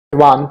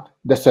Everyone,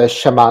 this is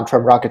Shaman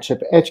from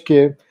Rocketship HQ,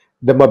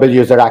 the mobile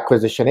user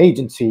acquisition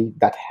agency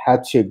that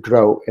helps you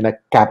grow in a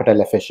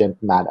capital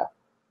efficient manner.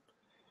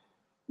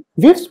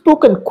 We've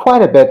spoken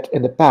quite a bit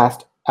in the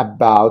past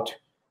about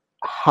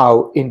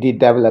how indie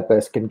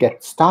developers can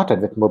get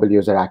started with mobile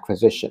user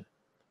acquisition.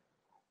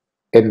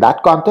 In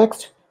that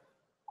context,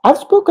 I've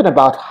spoken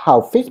about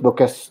how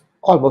Facebook is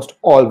almost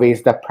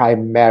always the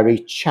primary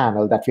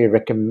channel that we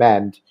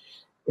recommend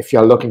if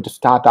you're looking to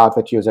start out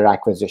with user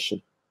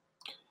acquisition.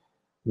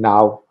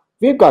 Now,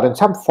 we've gotten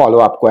some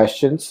follow-up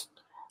questions.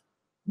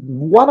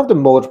 One of the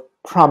more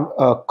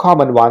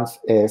common ones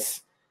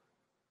is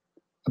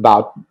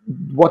about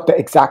what the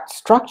exact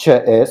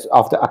structure is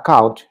of the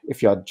account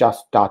if you're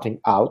just starting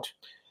out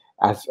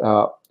as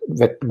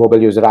with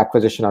mobile user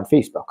acquisition on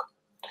Facebook.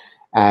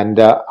 And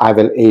I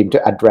will aim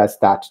to address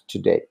that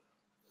today.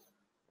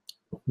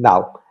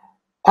 Now,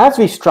 as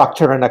we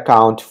structure an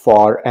account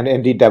for an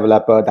indie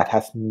developer that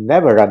has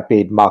never run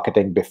paid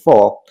marketing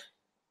before,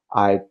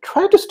 I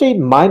try to stay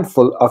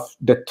mindful of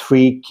the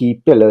three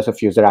key pillars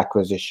of user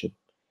acquisition: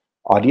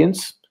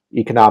 audience,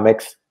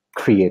 economics,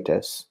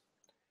 creatives.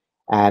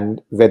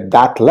 And with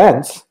that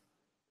lens,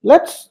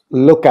 let's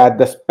look at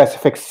the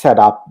specific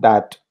setup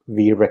that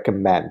we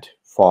recommend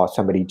for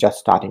somebody just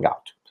starting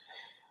out.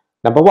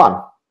 Number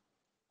one,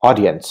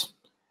 audience.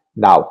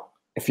 Now,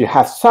 if you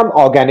have some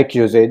organic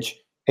usage,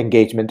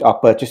 engagement, or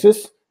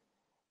purchases,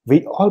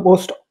 we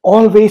almost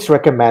always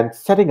recommend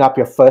setting up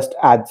your first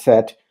ad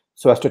set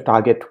so as to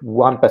target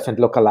 1%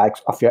 lookalikes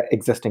of your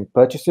existing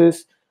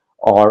purchases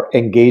or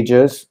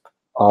engagers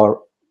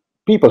or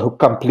people who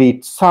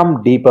complete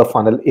some deeper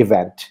funnel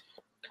event.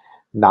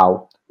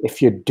 Now,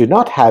 if you do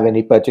not have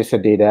any purchaser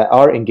data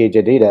or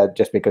engager data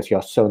just because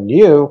you're so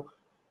new,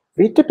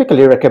 we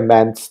typically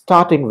recommend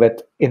starting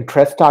with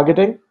interest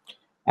targeting,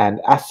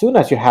 and as soon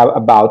as you have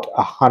about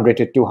 100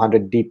 to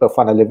 200 deeper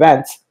funnel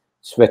events,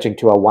 switching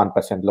to a 1%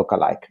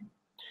 lookalike.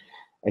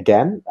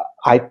 Again,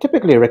 I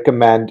typically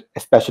recommend,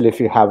 especially if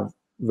you have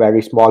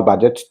very small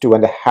budgets,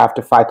 2,500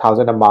 to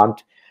 5,000 a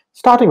month,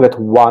 starting with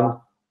one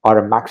or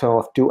a maximum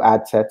of two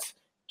ad sets,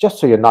 just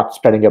so you're not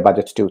spreading your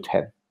budgets too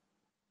thin.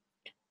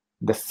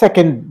 The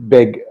second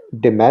big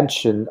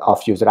dimension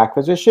of user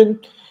acquisition,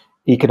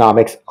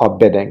 economics or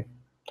bidding.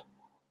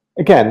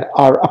 Again,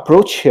 our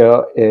approach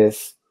here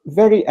is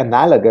very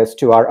analogous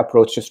to our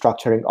approach to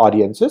structuring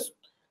audiences,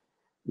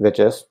 which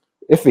is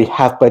if we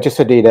have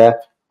purchaser data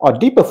or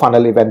deeper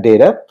funnel event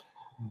data,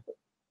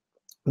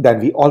 then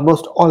we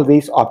almost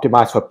always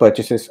optimize for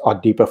purchases or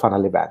deeper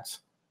funnel events.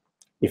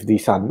 If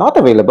these are not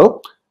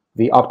available,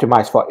 we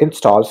optimize for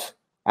installs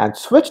and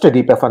switch to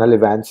deeper funnel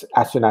events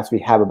as soon as we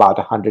have about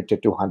 100 to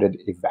 200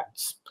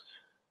 events.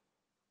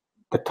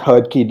 The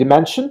third key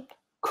dimension,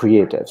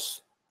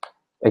 creatives.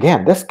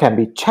 Again, this can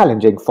be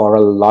challenging for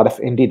a lot of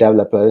indie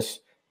developers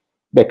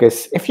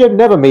because if you've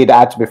never made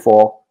ads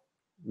before,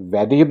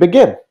 where do you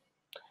begin?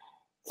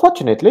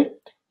 Fortunately,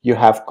 you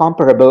have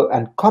comparable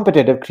and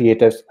competitive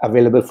creatives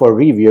available for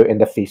review in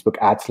the Facebook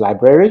ads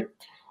library.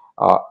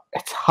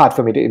 It's hard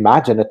for me to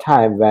imagine a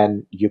time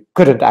when you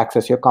couldn't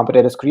access your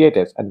competitors'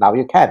 creatives, and now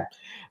you can.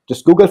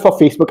 Just Google for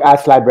Facebook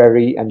ads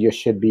library and you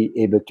should be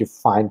able to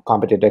find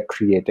competitor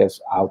creatives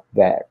out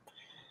there.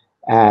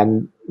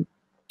 And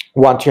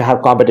once you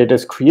have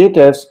competitors'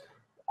 creatives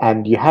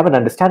and you have an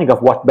understanding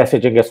of what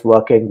messaging is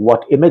working,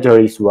 what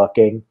imagery is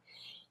working,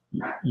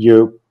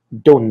 you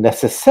don't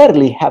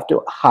necessarily have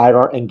to hire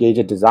or engage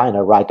a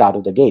designer right out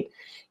of the gate.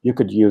 You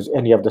could use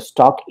any of the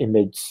stock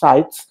image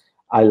sites.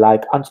 I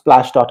like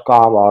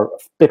unsplash.com or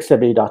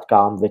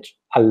pixabay.com, which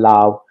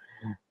allow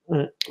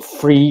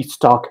free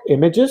stock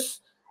images.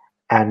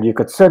 And you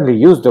could certainly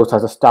use those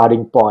as a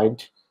starting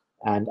point.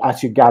 And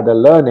as you gather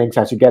learnings,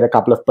 as you get a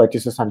couple of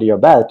purchases under your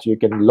belt, you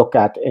can look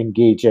at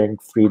engaging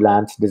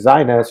freelance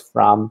designers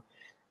from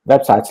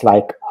websites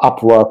like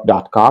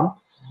upwork.com.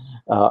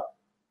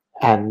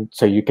 And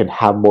so you can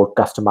have more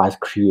customized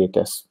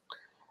creators.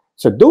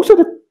 So those are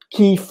the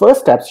key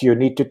first steps you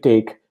need to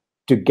take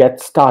to get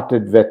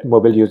started with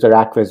mobile user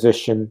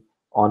acquisition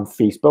on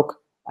Facebook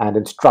and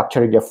in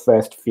structuring your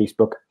first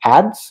Facebook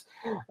ads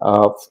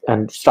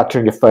and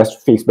structuring your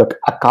first Facebook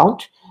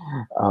account.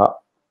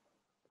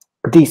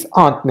 These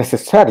aren't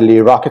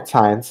necessarily rocket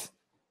science,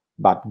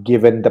 but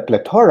given the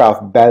plethora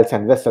of bells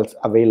and whistles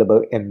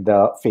available in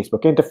the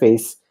Facebook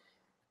interface,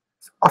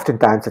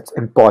 oftentimes it's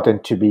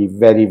important to be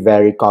very,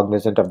 very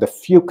cognizant of the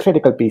few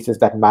critical pieces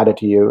that matter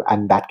to you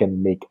and that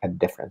can make a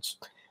difference.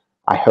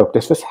 I hope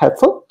this was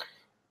helpful.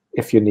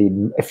 If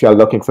you're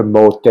looking for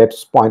more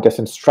tips, pointers,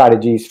 and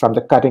strategies from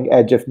the cutting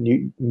edge of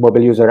new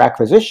mobile user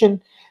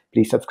acquisition,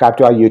 please subscribe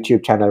to our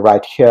YouTube channel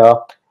right here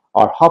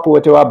or hop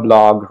over to our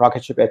blog,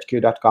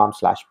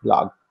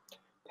 rocketshiphq.com/blog.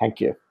 Thank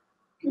you.